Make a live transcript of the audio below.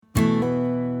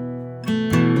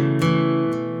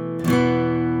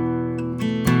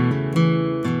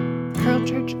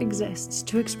exists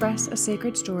to express a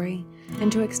sacred story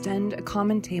and to extend a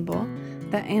common table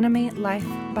that animate life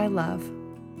by love.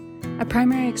 A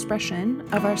primary expression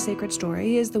of our sacred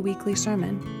story is the weekly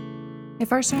sermon.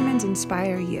 If our sermons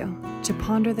inspire you to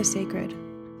ponder the sacred,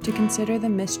 to consider the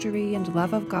mystery and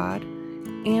love of God,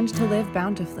 and to live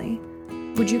bountifully,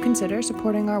 would you consider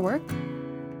supporting our work?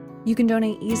 You can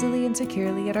donate easily and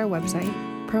securely at our website,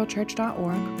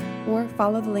 pearlchurch.org, or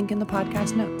follow the link in the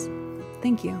podcast notes.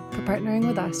 Thank you for partnering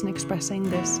with us in expressing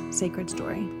this sacred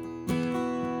story.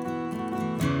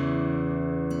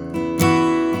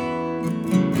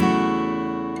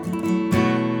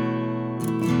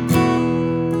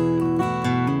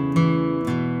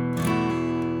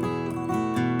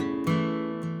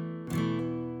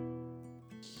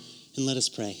 And let us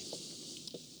pray.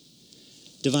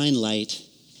 Divine light,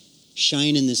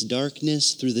 shine in this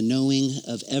darkness through the knowing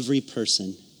of every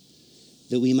person,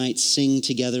 that we might sing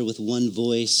together with one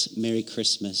voice, Merry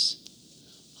Christmas.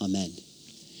 Amen.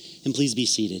 And please be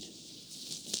seated.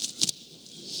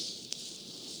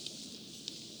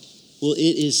 Well,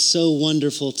 it is so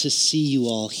wonderful to see you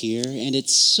all here, and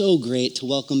it's so great to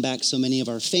welcome back so many of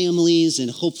our families, and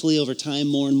hopefully over time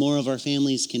more and more of our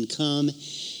families can come.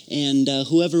 And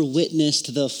whoever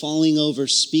witnessed the falling over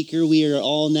speaker, we are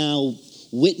all now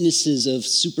witnesses of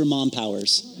super mom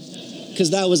powers.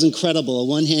 Because that was incredible, a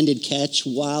one-handed catch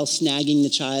while snagging the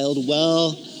child.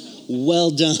 Well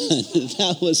done.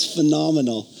 That was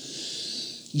phenomenal.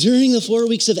 During the 4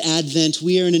 weeks of Advent,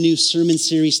 we are in a new sermon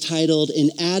series titled An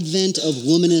Advent of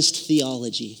Womanist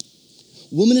Theology.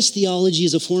 Womanist theology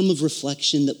is a form of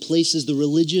reflection that places the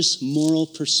religious, moral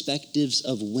perspectives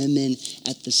of women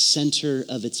at the center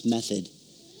of its method.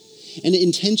 And it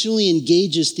intentionally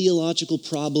engages theological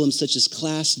problems such as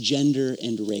class, gender,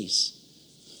 and race.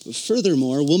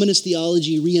 Furthermore, womanist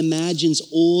theology reimagines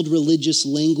old religious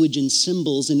language and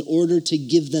symbols in order to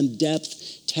give them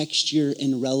depth, texture,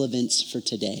 and relevance for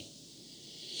today.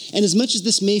 And as much as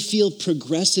this may feel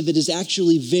progressive, it is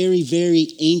actually very, very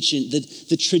ancient.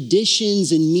 The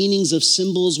traditions and meanings of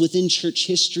symbols within church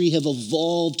history have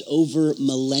evolved over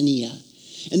millennia.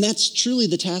 And that's truly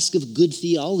the task of good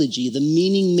theology, the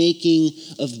meaning-making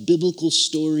of biblical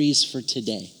stories for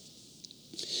today.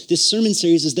 This sermon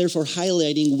series is therefore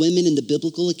highlighting women in the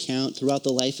biblical account throughout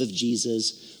the life of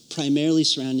Jesus, primarily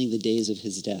surrounding the days of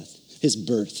his death, his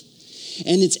birth.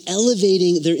 And it's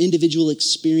elevating their individual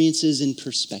experiences and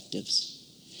perspectives.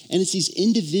 And it's these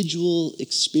individual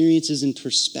experiences and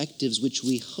perspectives which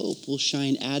we hope will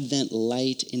shine Advent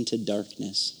light into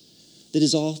darkness that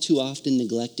is all too often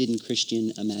neglected in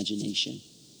Christian imagination.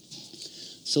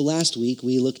 So last week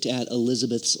we looked at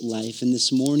Elizabeth's life, and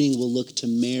this morning we'll look to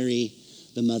Mary,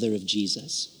 the mother of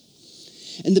Jesus.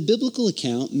 In the biblical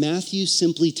account, Matthew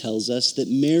simply tells us that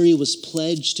Mary was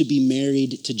pledged to be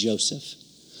married to Joseph.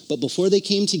 But before they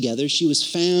came together, she was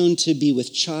found to be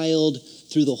with child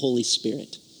through the Holy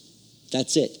Spirit.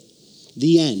 That's it.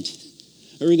 The end.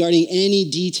 Regarding any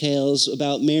details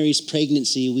about Mary's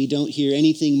pregnancy, we don't hear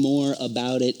anything more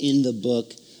about it in the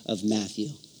book of Matthew.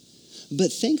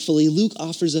 But thankfully, Luke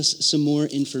offers us some more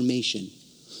information.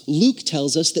 Luke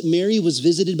tells us that Mary was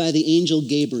visited by the angel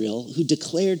Gabriel, who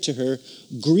declared to her,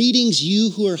 "Greetings, you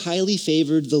who are highly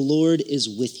favored, the Lord is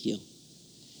with you."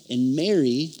 And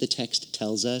Mary, the text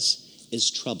tells us, is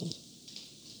troubled.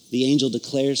 The angel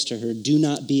declares to her, "Do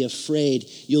not be afraid,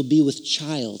 you'll be with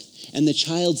child, and the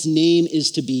child's name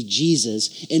is to be Jesus."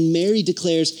 And Mary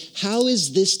declares, "How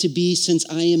is this to be since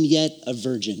I am yet a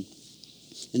virgin?"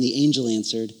 And the angel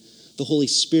answered, "The Holy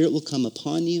Spirit will come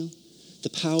upon you, the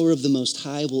power of the Most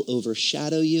High will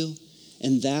overshadow you,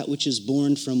 and that which is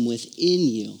born from within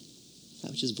you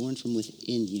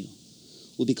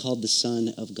will be called the Son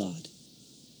of God."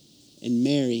 And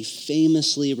Mary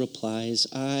famously replies,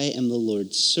 "I am the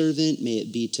Lord's servant. May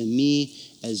it be to me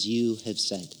as you have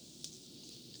said."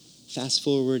 Fast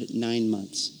forward 9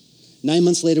 months. 9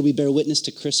 months later, we bear witness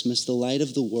to Christmas, the light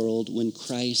of the world, when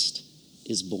Christ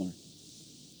is born.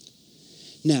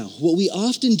 Now, what we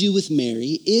often do with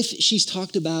Mary, if she's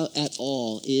talked about at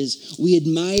all, is we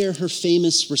admire her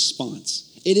famous response.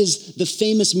 It is the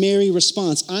famous Mary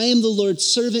response, "I am the Lord's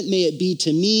servant. May it be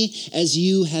to me as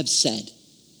you have said."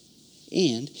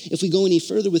 And if we go any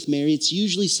further with Mary, it's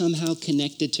usually somehow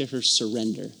connected to her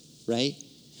surrender, right?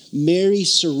 Mary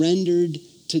surrendered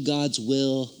to God's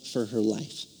will for her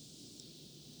life.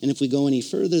 And if we go any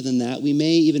further than that, we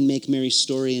may even make Mary's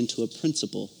story into a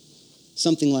principle.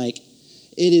 Something like,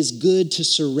 it is good to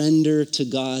surrender to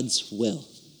God's will.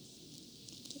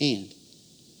 And,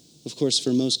 of course,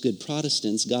 for most good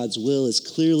Protestants, God's will is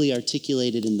clearly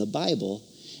articulated in the Bible,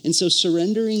 And so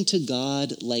surrendering to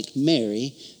God like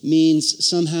Mary means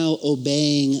somehow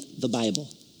obeying the Bible.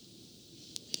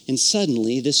 And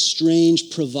suddenly, this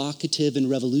strange, provocative, and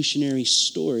revolutionary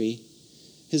story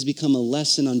has become a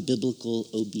lesson on biblical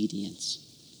obedience.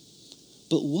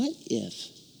 But what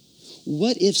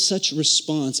if such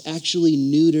response actually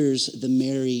neuters the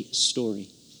Mary story?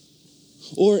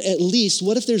 Or at least,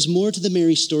 what if there's more to the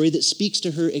Mary story that speaks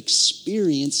to her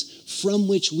experience from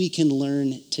which we can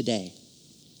learn today?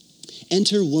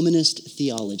 Enter womanist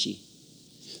theology.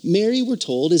 Mary, we're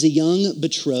told, is a young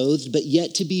betrothed but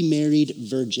yet to be married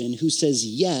virgin who says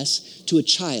yes to a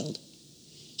child.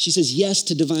 She says yes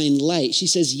to divine light. She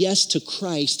says yes to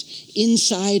Christ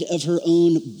inside of her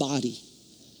own body.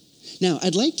 Now,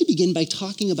 I'd like to begin by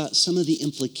talking about some of the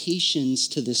implications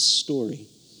to this story.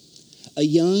 A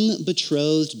young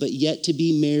betrothed but yet to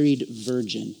be married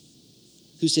virgin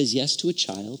who says yes to a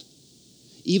child,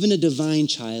 even a divine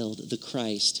child, the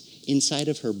Christ, inside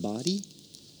of her body.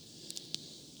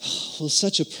 Well,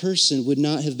 such a person would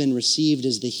not have been received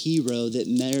as the hero that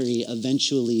Mary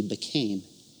eventually became.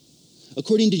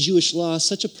 According to Jewish law,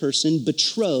 such a person,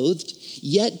 betrothed,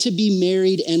 yet to be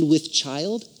married and with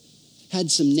child,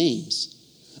 had some names.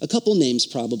 A couple names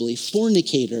probably.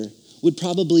 Fornicator would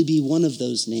probably be one of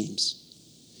those names.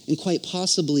 And quite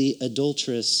possibly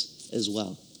adulteress as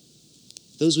well.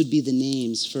 Those would be the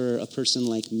names for a person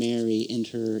like Mary and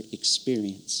her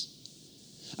experience.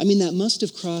 I mean, that must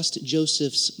have crossed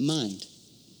Joseph's mind.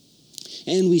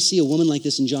 And we see a woman like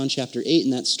this in John chapter 8,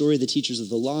 in that story, the teachers of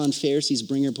the law and Pharisees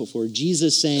bring her before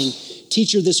Jesus saying,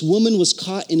 "Teacher, this woman was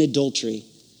caught in adultery.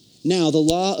 Now, the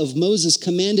law of Moses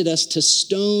commanded us to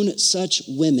stone such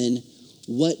women.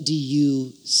 What do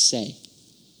you say?"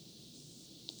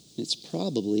 It's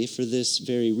probably for this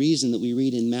very reason that we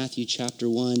read in Matthew chapter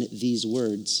 1 these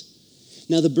words.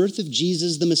 Now, the birth of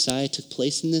Jesus, the Messiah, took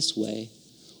place in this way.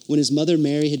 When his mother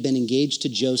Mary had been engaged to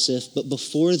Joseph, but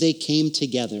before they came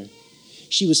together,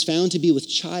 she was found to be with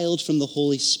child from the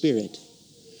Holy Spirit.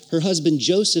 Her husband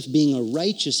Joseph, being a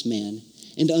righteous man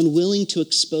and unwilling to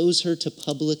expose her to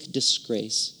public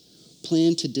disgrace,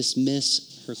 planned to dismiss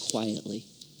her quietly.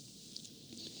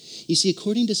 You see,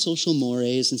 according to social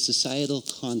mores and societal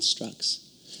constructs,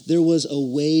 there was a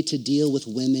way to deal with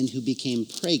women who became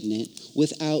pregnant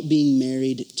without being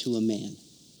married to a man.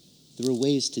 There were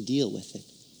ways to deal with it.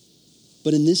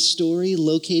 But in this story,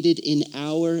 located in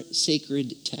our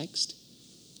sacred text,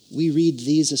 we read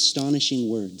these astonishing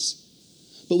words.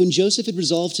 But when Joseph had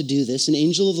resolved to do this, an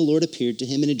angel of the Lord appeared to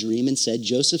him in a dream and said,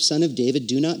 "Joseph, son of David,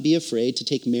 do not be afraid to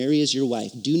take Mary as your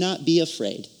wife. Do not be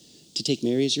afraid to take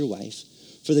Mary as your wife,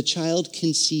 for the child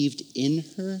conceived in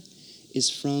her is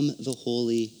from the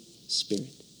Holy Spirit."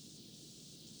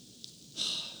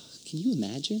 Can you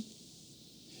imagine?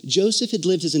 Joseph had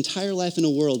lived his entire life in a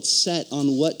world set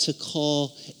on what to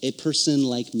call a person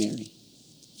like Mary.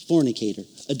 Fornicator,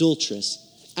 adulteress,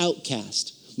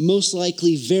 outcast, most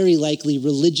likely, very likely,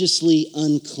 religiously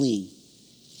unclean.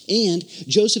 And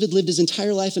Joseph had lived his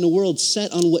entire life in a world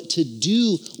set on what to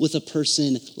do with a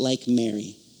person like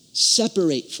Mary.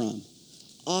 Separate from,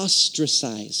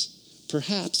 ostracize,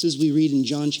 perhaps, as we read in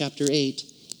John chapter 8,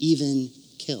 even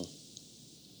kill.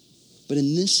 But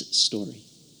in this story,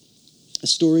 a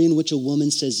story in which a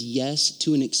woman says yes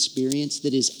to an experience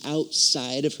that is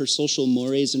outside of her social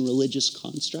mores and religious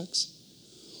constructs.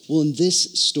 Well, in this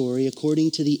story,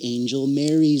 according to the angel,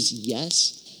 Mary's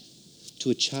yes to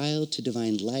a child, to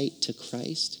divine light, to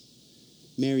Christ,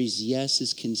 Mary's yes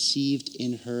is conceived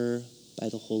in her by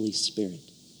the Holy Spirit.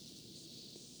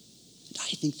 And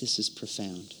I think this is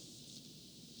profound,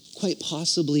 quite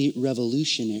possibly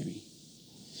revolutionary.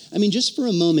 I mean, just for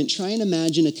a moment, try and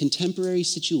imagine a contemporary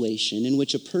situation in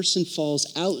which a person falls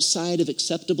outside of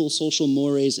acceptable social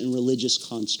mores and religious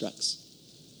constructs.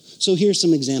 So here's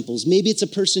some examples. Maybe it's a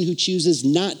person who chooses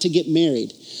not to get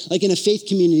married, like in a faith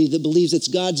community that believes it's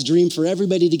God's dream for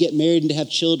everybody to get married and to have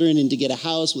children and to get a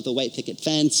house with a white picket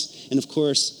fence, and of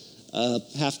course,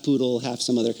 half poodle, half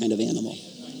some other kind of animal.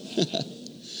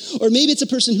 Or maybe it's a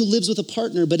person who lives with a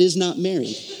partner but is not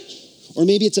married. Or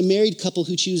maybe it's a married couple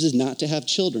who chooses not to have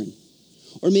children.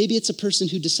 Or maybe it's a person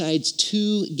who decides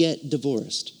to get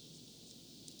divorced.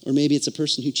 Or maybe it's a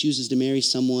person who chooses to marry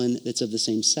someone that's of the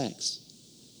same sex.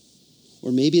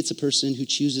 Or maybe it's a person who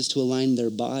chooses to align their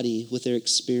body with their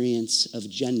experience of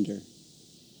gender.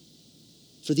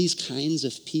 For these kinds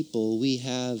of people, we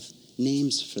have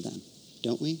names for them,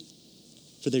 don't we?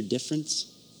 For their difference.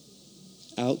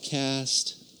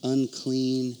 Outcast,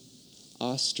 unclean,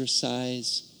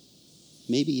 ostracize,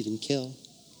 maybe even kill.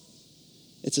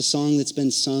 It's a song that's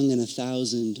been sung in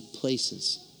 1,000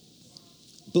 places.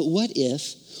 But what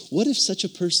if such a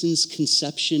person's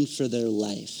conception for their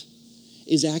life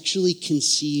is actually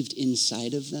conceived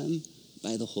inside of them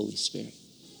by the Holy Spirit?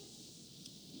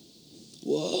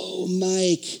 Whoa,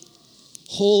 Mike,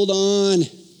 hold on,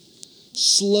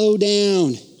 slow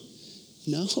down.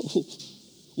 No,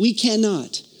 we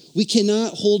cannot. We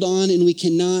cannot hold on and we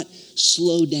cannot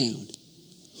slow down.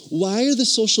 Why are the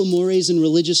social mores and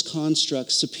religious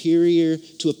constructs superior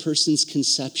to a person's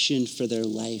conception for their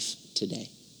life today?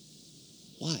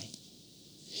 Why?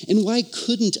 And why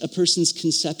couldn't a person's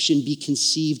conception be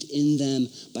conceived in them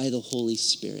by the Holy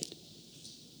Spirit?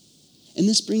 And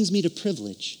this brings me to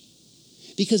privilege.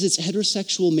 Because it's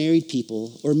heterosexual married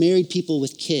people, or married people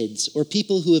with kids, or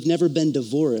people who have never been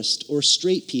divorced, or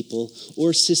straight people,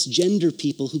 or cisgender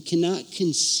people who cannot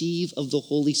conceive of the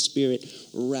Holy Spirit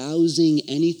rousing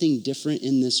anything different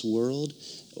in this world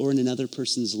or in another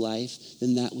person's life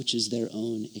than that which is their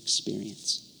own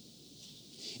experience.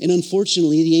 And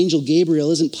unfortunately, the angel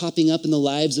Gabriel isn't popping up in the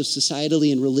lives of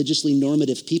societally and religiously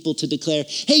normative people to declare,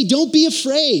 hey, don't be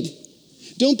afraid.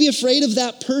 Don't be afraid of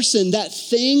that person, that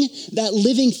thing, that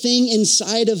living thing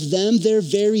inside of them, their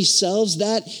very selves,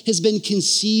 that has been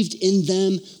conceived in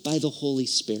them by the Holy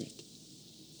Spirit.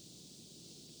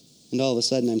 And all of a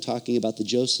sudden, I'm talking about the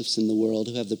Josephs in the world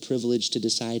who have the privilege to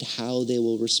decide how they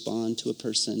will respond to a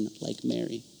person like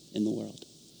Mary in the world.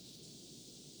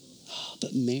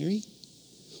 But Mary?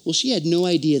 Well, she had no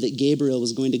idea that Gabriel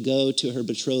was going to go to her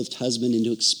betrothed husband and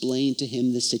to explain to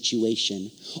him the situation.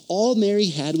 All Mary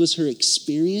had was her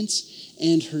experience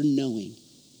and her knowing.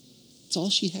 That's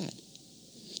all she had.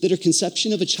 That her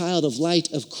conception of a child of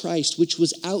light, of Christ, which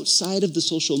was outside of the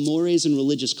social mores and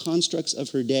religious constructs of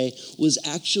her day, was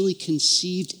actually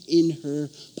conceived in her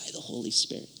by the Holy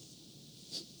Spirit.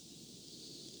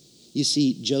 You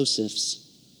see, Joseph's,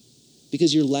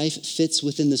 because your life fits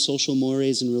within the social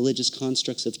mores and religious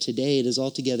constructs of today, it is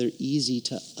altogether easy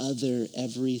to other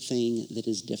everything that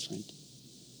is different.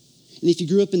 And if you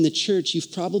grew up in the church,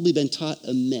 you've probably been taught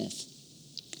a myth,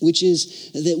 which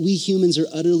is that we humans are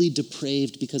utterly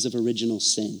depraved because of original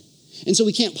sin. And so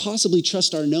we can't possibly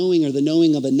trust our knowing or the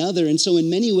knowing of another. And so in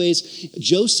many ways,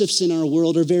 Josephs in our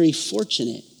world are very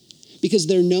fortunate because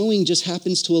their knowing just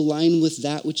happens to align with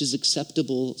that which is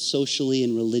acceptable socially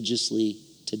and religiously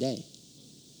today.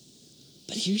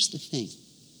 But here's the thing.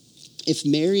 If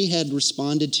Mary had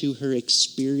responded to her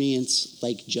experience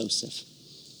like Joseph,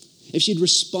 if she'd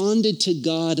responded to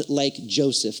God like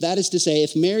Joseph, that is to say,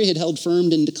 if Mary had held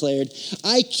firm and declared,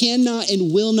 I cannot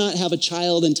and will not have a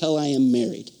child until I am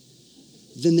married,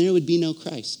 then there would be no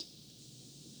Christ.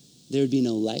 There would be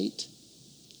no light.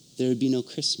 There would be no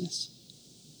Christmas.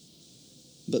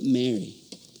 But Mary,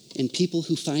 and people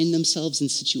who find themselves in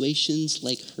situations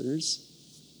like hers,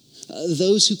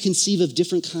 those who conceive of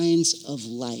different kinds of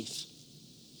life,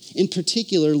 in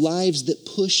particular, lives that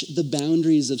push the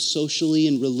boundaries of socially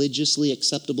and religiously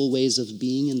acceptable ways of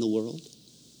being in the world,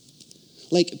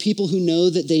 like people who know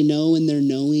that they know in their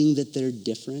knowing that they're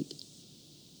different,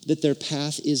 that their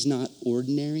path is not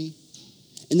ordinary,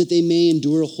 and that they may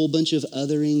endure a whole bunch of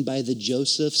othering by the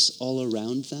Josephs all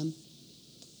around them.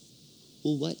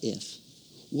 Well, what if?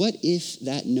 What if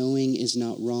that knowing is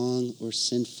not wrong or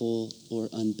sinful or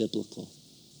unbiblical?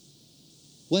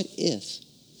 What if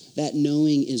that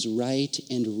knowing is right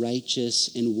and righteous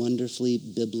and wonderfully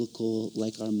biblical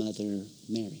like our mother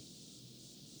Mary?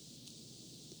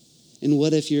 And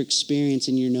what if your experience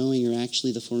and your knowing are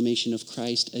actually the formation of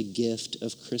Christ, a gift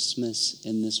of Christmas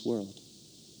in this world?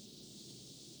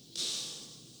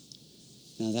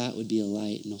 Now that would be a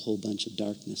light in a whole bunch of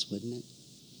darkness, wouldn't it?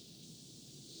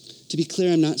 To be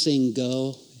clear, I'm not saying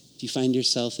go if you find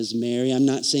yourself as Mary. I'm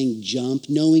not saying jump.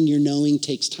 Knowing your knowing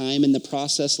takes time, and the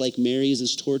process, like Mary's,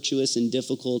 is tortuous and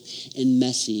difficult and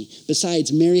messy.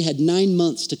 Besides, Mary had 9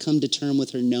 months to come to term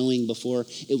with her knowing before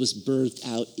it was birthed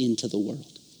out into the world.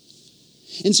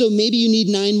 And so maybe you need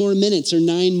 9 more minutes or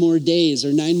 9 more days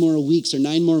or 9 more weeks or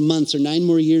 9 more months or 9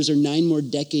 more years or 9 more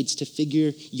decades to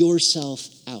figure yourself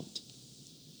out.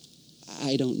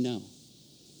 I don't know.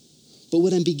 But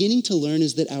what I'm beginning to learn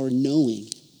is that our knowing,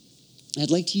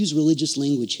 I'd like to use religious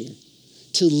language here,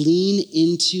 to lean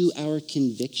into our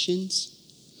convictions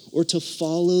or to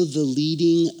follow the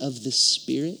leading of the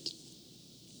Spirit,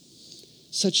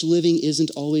 such living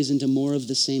isn't always into more of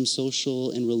the same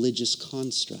social and religious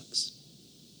constructs.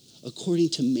 According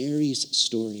to Mary's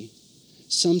story,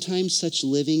 sometimes such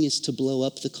living is to blow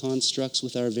up the constructs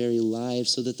with our very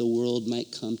lives so that the world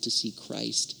might come to see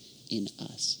Christ in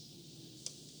us.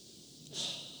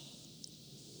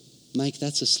 Mike,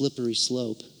 that's a slippery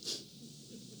slope.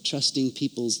 Trusting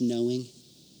people's knowing.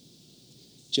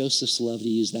 Joseph's love to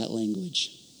use that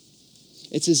language.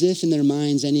 It's as if in their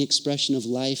minds any expression of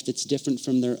life that's different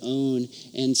from their own,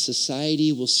 and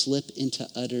society will slip into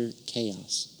utter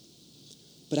chaos.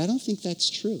 But I don't think that's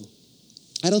true.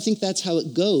 I don't think that's how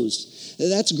it goes.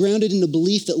 That's grounded in a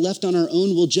belief that left on our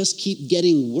own will just keep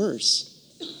getting worse.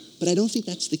 But I don't think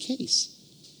that's the case.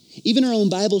 Even our own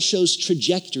Bible shows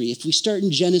trajectory. If we start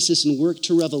in Genesis and work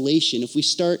to Revelation, if we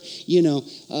start,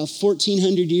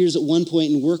 1,400 years at one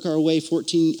point and work our way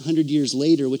 1,400 years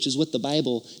later, which is what the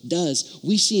Bible does,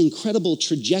 we see incredible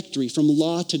trajectory from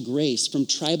law to grace, from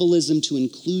tribalism to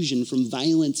inclusion, from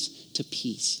violence to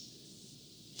peace.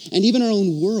 And even our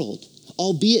own world,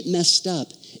 albeit messed up,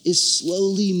 is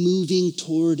slowly moving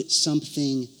toward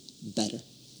something better.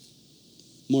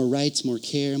 More rights, more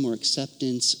care, more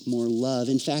acceptance, more love.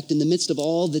 In fact, in the midst of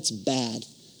all that's bad,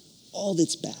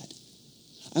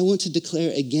 I want to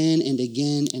declare again and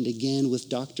again and again with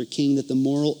Dr. King that the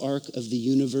moral arc of the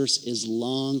universe is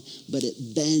long, but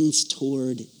it bends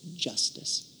toward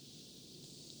justice.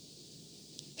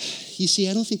 You see,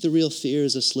 I don't think the real fear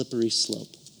is a slippery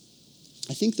slope.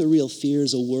 I think the real fear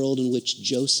is a world in which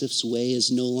Joseph's way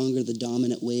is no longer the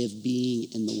dominant way of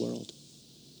being in the world.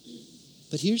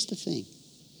 But here's the thing.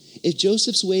 If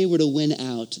Joseph's way were to win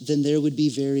out, then there would be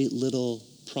very little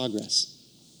progress,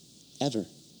 ever.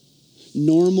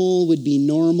 Normal would be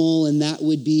normal, and that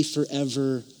would be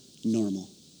forever normal.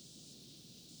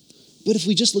 But if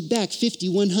we just look back 50,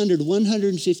 100,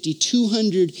 150,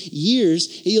 200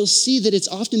 years, you'll see that it's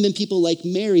often been people like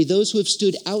Mary, those who have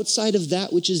stood outside of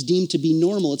that which is deemed to be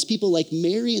normal. It's people like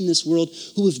Mary in this world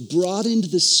who have broadened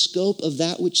the scope of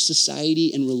that which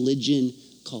society and religion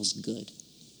calls good.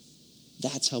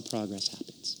 That's how progress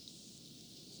happens.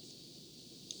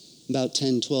 About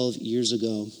 10, 12 years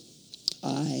ago,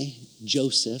 I,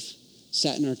 Joseph,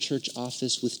 sat in our church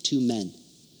office with two men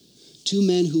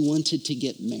who wanted to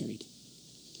get married.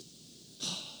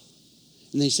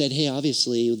 And they said, hey,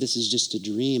 obviously, this is just a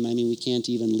dream. I mean, we can't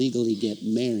even legally get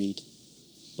married,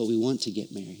 but we want to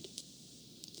get married.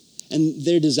 And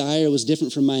their desire was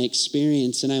different from my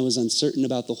experience, and I was uncertain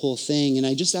about the whole thing. And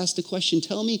I just asked the question,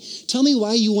 tell me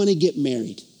why you want to get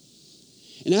married.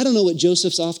 And I don't know what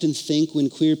Josephs often think when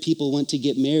queer people want to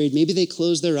get married. Maybe they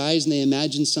close their eyes and they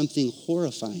imagine something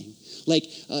horrifying, like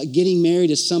getting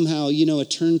married is somehow, a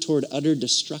turn toward utter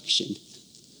destruction.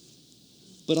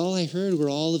 But all I heard were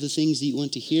all of the things that you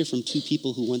want to hear from two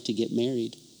people who want to get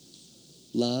married.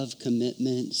 Love,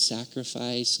 commitment,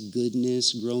 sacrifice,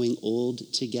 goodness, growing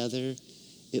old together.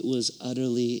 It was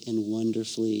utterly and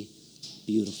wonderfully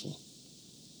beautiful.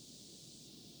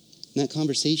 And that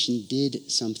conversation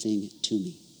did something to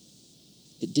me.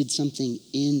 It did something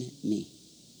in me.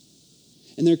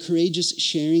 And their courageous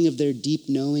sharing of their deep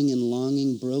knowing and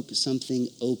longing broke something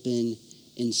open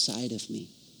inside of me.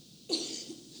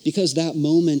 Because that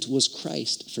moment was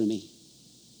Christ for me.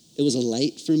 It was a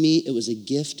light for me. It was a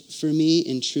gift for me.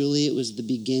 And truly, it was the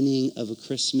beginning of a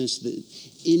Christmas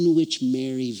in which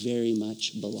Mary very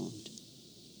much belonged.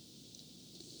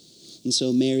 And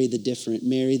so Mary the different,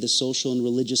 Mary the social and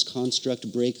religious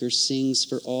construct breaker sings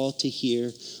for all to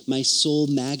hear, my soul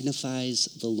magnifies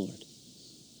the Lord.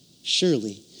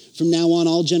 Surely, from now on,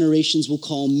 all generations will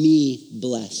call me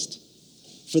blessed.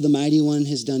 For the Mighty One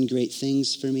has done great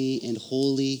things for me, and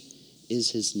holy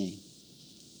is his name.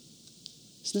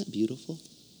 Isn't that beautiful?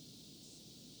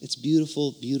 It's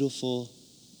beautiful, beautiful,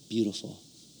 beautiful.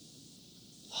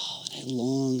 Oh, and I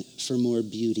long for more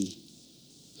beauty.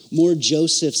 More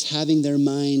Josephs having their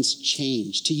minds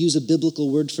changed. To use a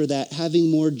biblical word for that, having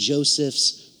more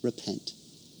Josephs repent.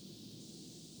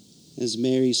 As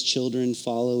Mary's children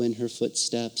follow in her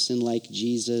footsteps and like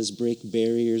Jesus break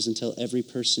barriers until every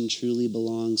person truly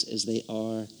belongs as they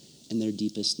are in their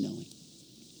deepest knowing.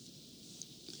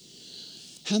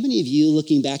 How many of you,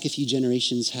 looking back a few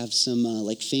generations, have some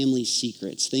family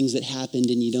secrets, things that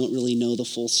happened and you don't really know the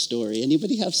full story?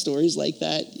 Anybody have stories like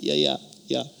that? Yeah.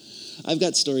 I've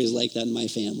got stories like that in my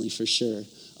family for sure.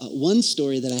 One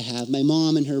story that I have, my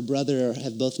mom and her brother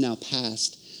have both now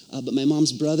passed, but my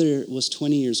mom's brother was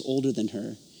 20 years older than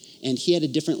her, and he had a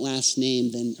different last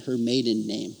name than her maiden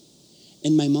name.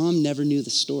 And my mom never knew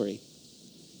the story.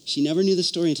 She never knew the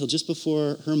story until just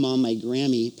before her mom, my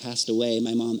Grammy, passed away.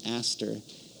 My mom asked her,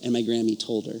 and my Grammy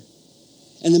told her.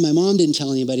 And then my mom didn't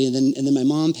tell anybody, and then my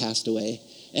mom passed away.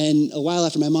 And a while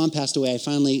after my mom passed away, I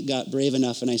finally got brave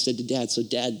enough, and I said to Dad, so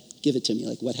Dad, give it to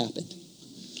me. What happened?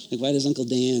 Why does Uncle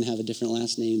Dan have a different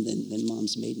last name than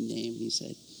Mom's maiden name? He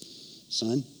said,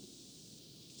 son,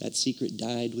 that secret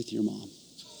died with your mom.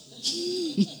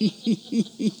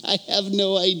 I have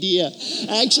no idea.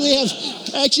 I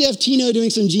actually have Tino doing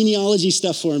some genealogy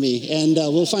stuff for me, and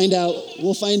we'll find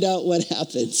out what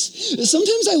happens.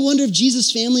 Sometimes I wonder if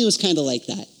Jesus' family was kind of like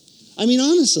that. I mean,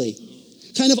 honestly,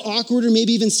 kind of awkward or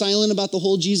maybe even silent about the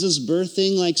whole Jesus birth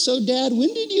thing. Like, so Dad,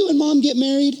 when did you and Mom get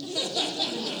married?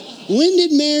 When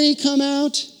did Mary come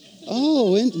out?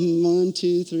 Oh, 1,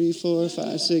 2, 3, 4,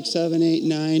 5, 6, 7, 8,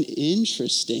 9.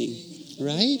 Interesting,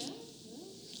 right?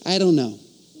 I don't know.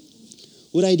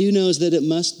 What I do know is that it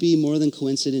must be more than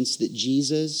coincidence that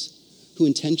Jesus, who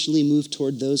intentionally moved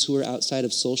toward those who were outside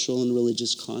of social and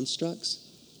religious constructs,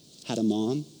 had a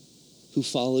mom who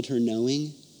followed her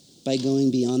knowing by going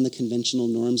beyond the conventional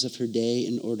norms of her day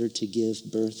in order to give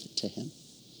birth to him.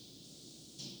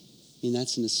 I mean,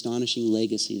 that's an astonishing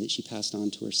legacy that she passed on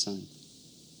to her son.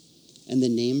 And the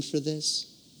name for this,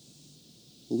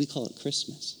 well, we call it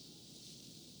Christmas.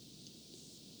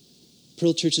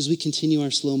 Pearl Church, as we continue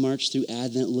our slow march through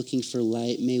Advent looking for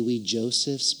light, may we,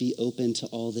 Josephs, be open to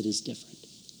all that is different.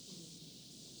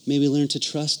 May we learn to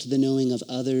trust the knowing of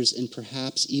others and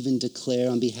perhaps even declare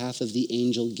on behalf of the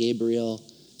angel Gabriel,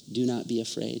 do not be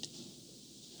afraid.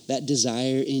 That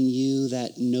desire in you,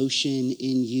 that notion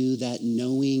in you, that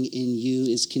knowing in you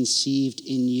is conceived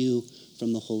in you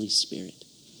from the Holy Spirit.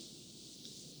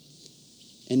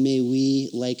 And may we,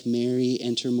 like Mary,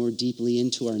 enter more deeply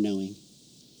into our knowing,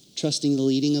 trusting the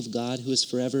leading of God who is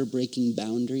forever breaking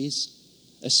boundaries,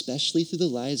 especially through the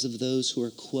lives of those who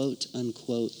are quote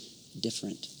unquote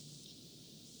different.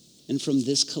 And from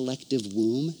this collective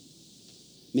womb,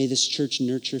 may this church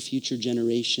nurture future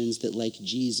generations that, like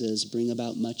Jesus, bring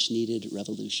about much needed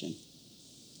revolution.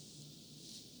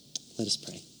 Let us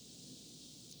pray.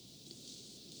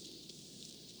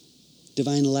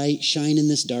 Divine light, shine in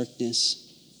this darkness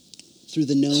through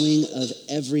the knowing of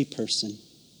every person,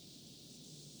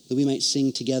 that we might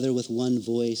sing together with one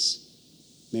voice,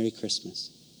 Merry Christmas.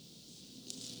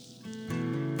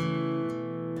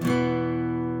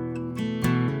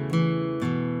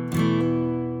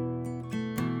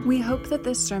 We hope that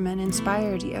this sermon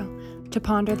inspired you to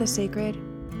ponder the sacred,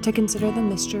 to consider the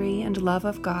mystery and love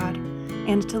of God,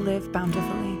 and to live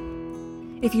bountifully.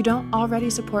 If you don't already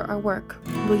support our work,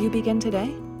 will you begin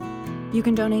today? You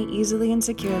can donate easily and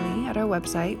securely at our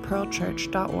website,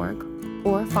 pearlchurch.org,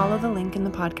 or follow the link in the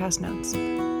podcast notes.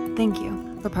 Thank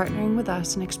you for partnering with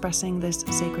us in expressing this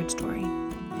sacred story.